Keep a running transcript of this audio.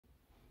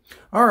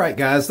Alright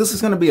guys, this is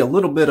going to be a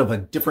little bit of a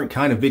different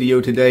kind of video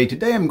today.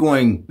 Today I'm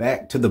going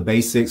back to the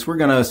basics. We're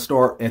going to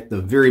start at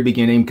the very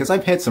beginning because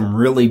I've had some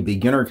really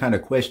beginner kind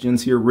of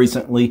questions here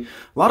recently.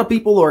 A lot of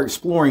people are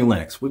exploring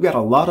Linux. We've got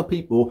a lot of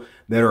people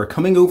that are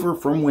coming over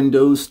from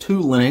Windows to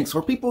Linux,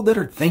 or people that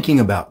are thinking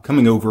about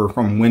coming over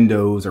from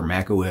Windows or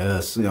Mac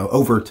OS,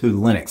 over to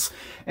Linux.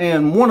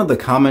 And one of the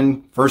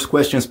common first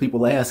questions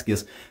people ask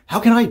is, how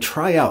can I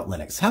try out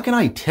Linux? How can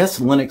I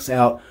test Linux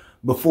out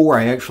before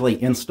I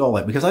actually install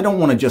it? Because I don't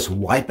want to just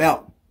wipe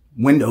out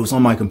Windows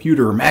on my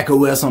computer or Mac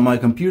OS on my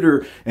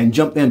computer and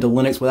jump into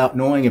Linux without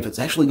knowing if it's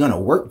actually going to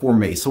work for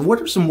me. So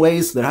what are some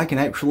ways that I can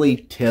actually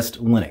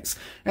test Linux?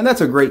 And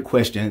that's a great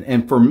question.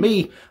 And for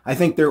me, I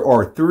think there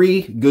are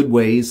three good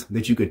ways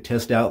that you could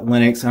test out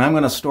Linux. And I'm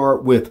going to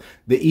start with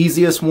the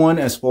easiest one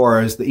as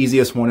far as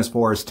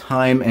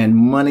time and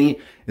money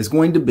is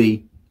going to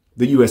be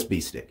the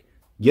USB stick.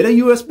 Get a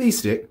USB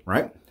stick,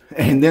 right?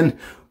 And then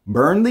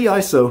burn the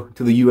ISO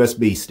to the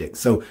USB stick.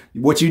 So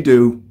what you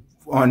do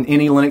on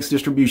any Linux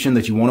distribution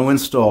that you want to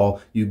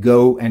install, you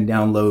go and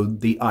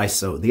download the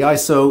ISO. The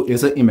ISO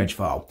is an image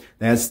file.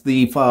 That's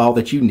the file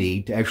that you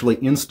need to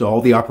actually install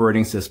the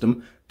operating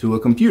system to a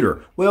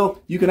computer.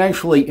 Well, you can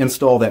actually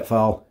install that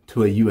file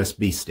to a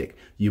USB stick.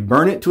 You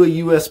burn it to a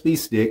USB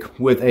stick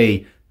with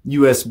a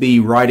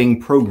USB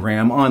writing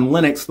program. On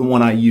Linux, the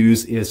one I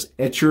use is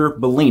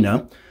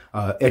Etcher-Balena.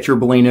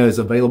 Etcher-Balena is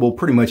available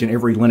pretty much in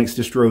every Linux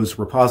distro's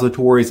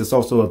repositories. It's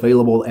also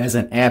available as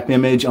an app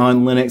image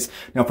on Linux.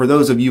 Now, for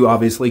those of you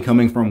obviously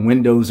coming from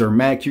Windows or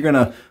Mac, you're going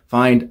to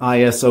find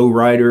ISO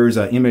writers,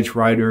 image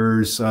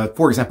writers.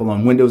 For example,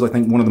 on Windows, I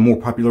think one of the more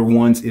popular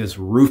ones is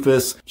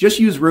Rufus. Just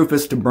use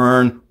Rufus to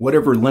burn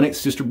whatever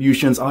Linux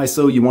distribution's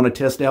ISO you want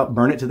to test out,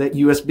 burn it to that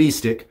USB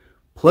stick,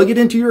 plug it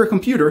into your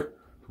computer,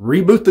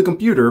 reboot the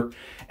computer,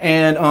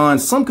 and on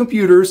some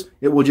computers,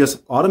 it will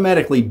just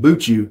automatically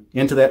boot you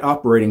into that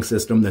operating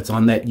system that's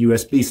on that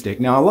USB stick.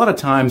 Now, a lot of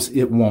times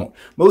it won't.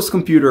 Most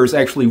computers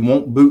actually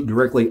won't boot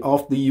directly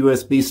off the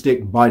USB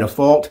stick by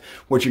default.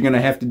 What you're going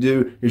to have to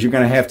do is you're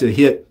going to have to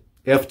hit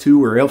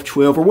F2 or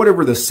F12 or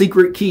whatever the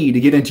secret key to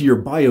get into your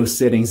BIOS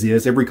settings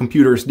is. Every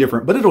computer is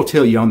different, but it'll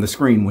tell you on the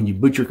screen when you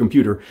boot your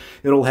computer.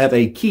 It'll have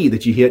a key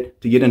that you hit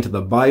to get into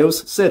the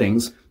BIOS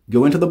settings.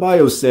 Go into the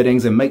BIOS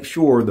settings and make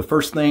sure the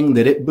first thing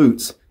that it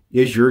boots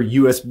is your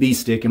USB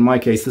stick. In my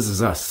case, this is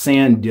a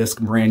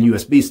SanDisk brand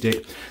USB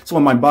stick. So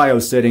in my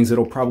BIOS settings,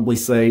 it'll probably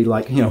say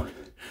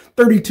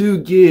 32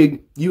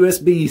 gig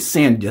USB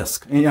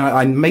SanDisk. And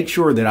I make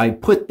sure that I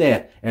put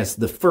that as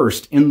the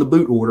first in the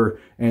boot order,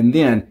 and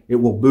then it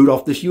will boot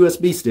off this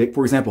USB stick.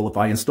 For example, if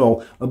I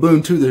install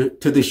Ubuntu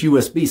to this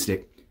USB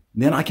stick,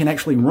 then I can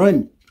actually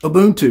run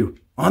Ubuntu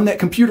on that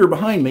computer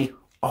behind me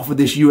off of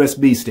this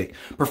USB stick.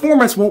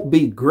 Performance won't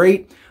be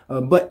great,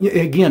 but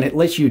again, it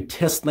lets you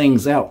test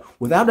things out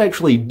without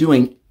actually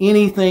doing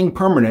anything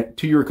permanent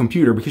to your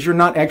computer, because you're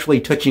not actually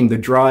touching the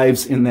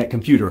drives in that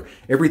computer.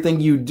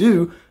 Everything you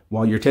do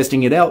while you're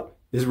testing it out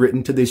is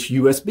written to this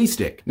USB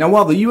stick. Now,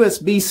 while the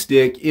USB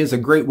stick is a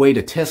great way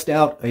to test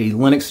out a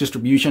Linux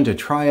distribution, to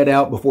try it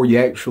out before you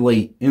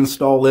actually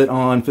install it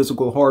on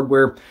physical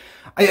hardware,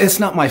 it's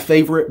not my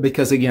favorite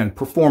because, again,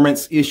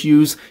 performance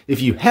issues. If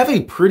you have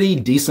a pretty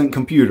decent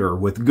computer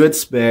with good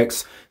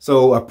specs,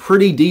 so a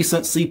pretty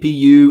decent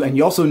CPU, and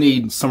you also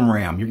need some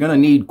RAM. You're going to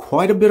need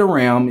quite a bit of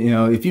RAM.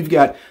 If you've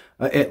got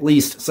at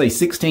least, say,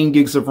 16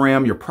 gigs of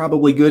RAM, you're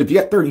probably good. If you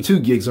got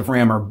 32 gigs of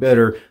RAM or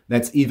better,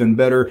 that's even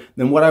better.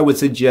 Then what I would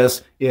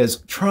suggest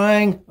is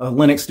trying a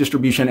Linux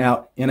distribution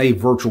out in a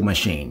virtual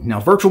machine. Now,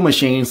 virtual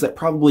machines, that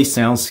probably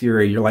sounds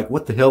scary. You're like,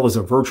 what the hell is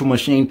a virtual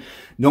machine?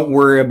 Don't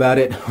worry about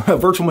it. A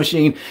virtual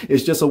machine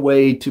is just a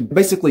way to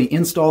basically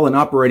install an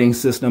operating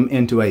system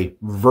into a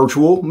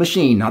virtual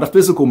machine, not a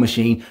physical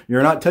machine.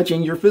 You're not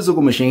touching your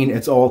physical machine.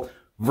 It's all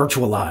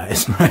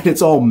virtualized, right?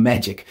 It's all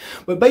magic.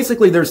 But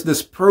basically, there's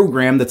this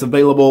program that's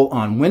available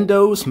on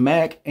Windows,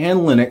 Mac,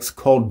 and Linux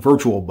called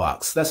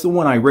VirtualBox. That's the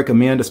one I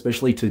recommend,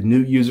 especially to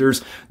new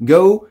users.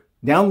 Go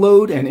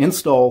download and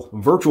install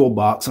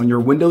VirtualBox on your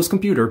Windows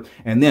computer,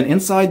 and then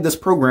inside this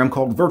program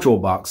called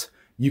VirtualBox,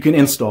 you can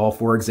install,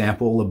 for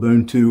example,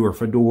 Ubuntu or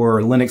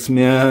Fedora or Linux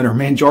Mint or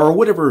Manjaro,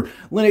 whatever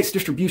Linux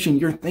distribution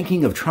you're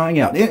thinking of trying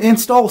out.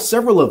 Install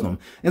several of them.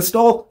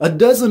 Install a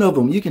dozen of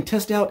them. You can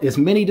test out as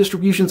many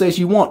distributions as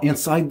you want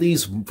inside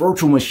these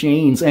virtual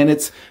machines. And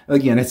it's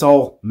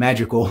all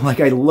magical.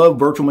 Like, I love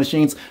virtual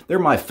machines. They're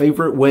my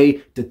favorite way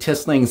to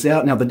test things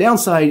out. Now, the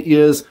downside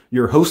is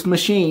your host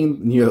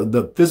machine,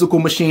 the physical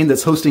machine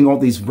that's hosting all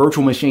these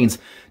virtual machines,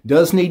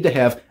 does need to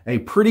have a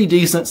pretty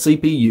decent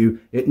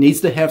CPU. It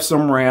needs to have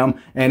some RAM.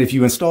 And if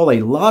you install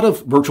a lot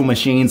of virtual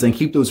machines and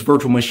keep those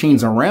virtual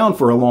machines around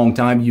for a long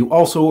time, you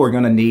also are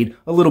going to need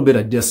a little bit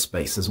of disk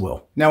space as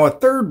well. Now, a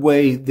third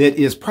way that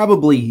is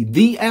probably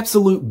the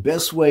absolute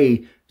best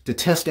way to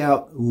test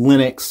out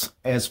Linux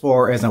as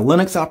far as a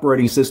Linux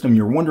operating system,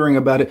 you're wondering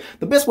about it,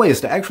 the best way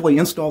is to actually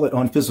install it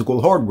on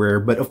physical hardware.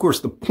 But of course,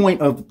 the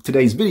point of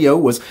today's video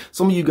was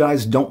some of you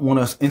guys don't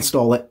want to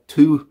install it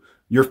to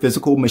your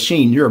physical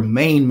machine, your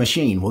main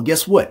machine. Well,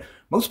 guess what?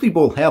 Most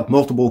people have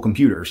multiple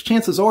computers.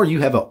 Chances are you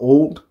have an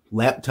old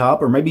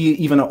laptop or maybe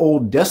even an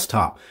old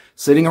desktop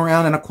sitting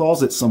around in a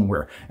closet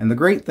somewhere. And the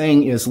great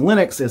thing is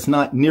Linux is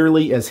not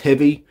nearly as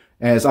heavy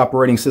as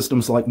operating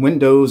systems like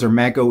Windows or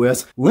Mac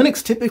OS.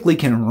 Linux typically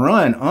can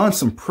run on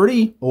some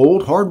pretty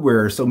old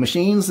hardware. So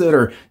machines that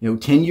are,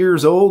 10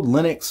 years old,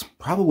 Linux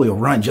probably will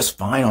run just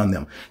fine on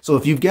them. So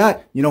if you've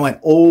got, an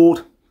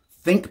old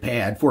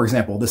ThinkPad, for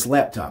example, this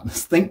laptop,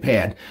 this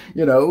ThinkPad,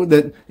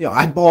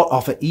 I bought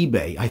off of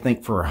eBay, I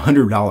think for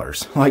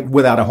 $100, like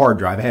without a hard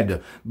drive. I had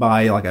to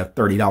buy like a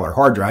 $30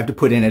 hard drive to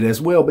put in it as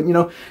well. But,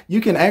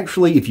 you can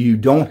actually, if you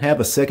don't have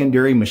a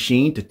secondary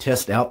machine to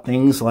test out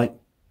things like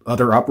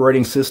other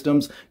operating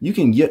systems, you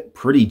can get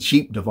pretty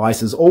cheap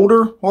devices,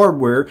 older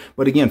hardware.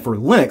 But again, for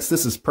Linux,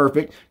 this is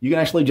perfect. You can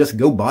actually just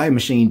go buy a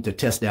machine to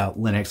test out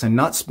Linux and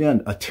not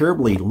spend a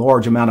terribly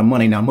large amount of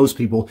money. Now, most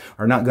people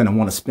are not going to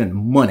want to spend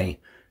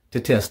money to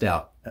test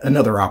out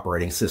another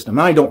operating system.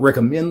 I don't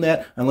recommend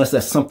that unless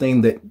that's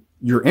something that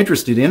you're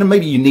interested in, and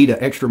maybe you need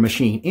an extra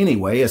machine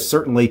anyway. It's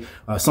certainly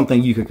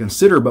something you could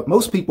consider, but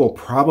most people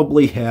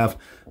probably have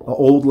an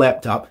old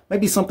laptop,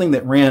 maybe something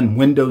that ran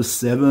Windows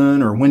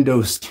 7 or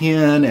Windows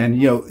 10,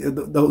 and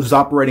those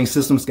operating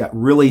systems got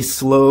really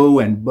slow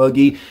and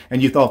buggy,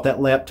 and you thought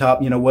that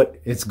laptop,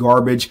 it's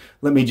garbage.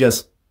 Let me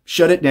just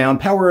shut it down,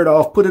 power it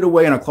off, put it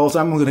away in a closet.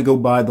 I'm going to go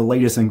buy the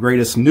latest and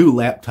greatest new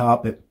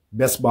laptop at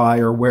Best Buy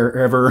or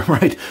wherever,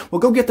 right? Well,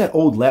 go get that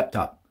old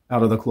laptop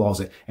out of the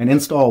closet and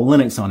install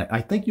Linux on it.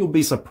 I think you'll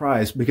be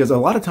surprised because a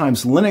lot of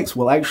times Linux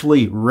will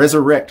actually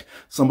resurrect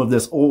some of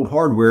this old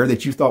hardware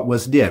that you thought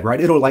was dead, right?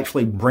 It'll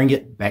actually bring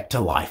it back to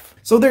life.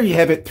 So there you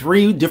have it,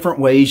 3 different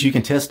ways you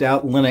can test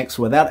out Linux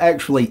without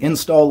actually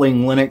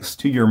installing Linux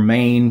to your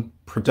main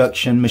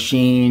production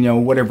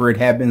machine, whatever it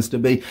happens to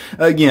be.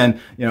 Again,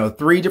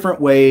 3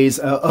 different ways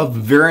of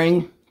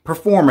varying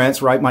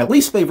performance, right? My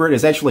least favorite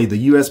is actually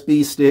the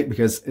USB stick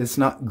because it's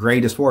not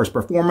great as far as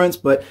performance,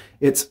 but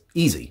it's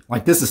easy.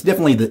 Like this is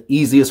definitely the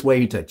easiest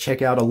way to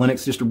check out a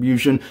Linux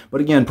distribution. But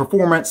again,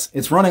 performance,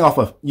 it's running off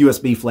a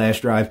USB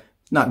flash drive.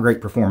 Not great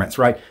performance,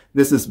 right?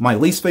 This is my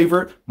least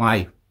favorite.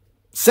 My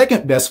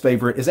second best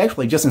favorite is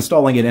actually just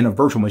installing it in a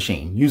virtual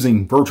machine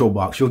using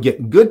VirtualBox. You'll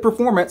get good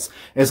performance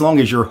as long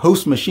as your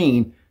host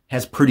machine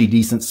has pretty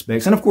decent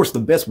specs. And of course, the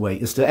best way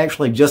is to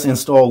actually just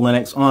install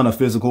Linux on a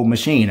physical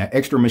machine, an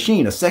extra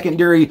machine, a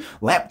secondary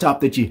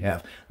laptop that you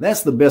have.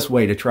 That's the best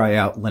way to try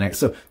out Linux.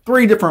 So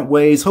 3 different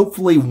ways.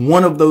 Hopefully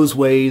one of those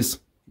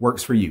ways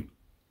works for you.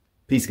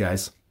 Peace,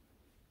 guys.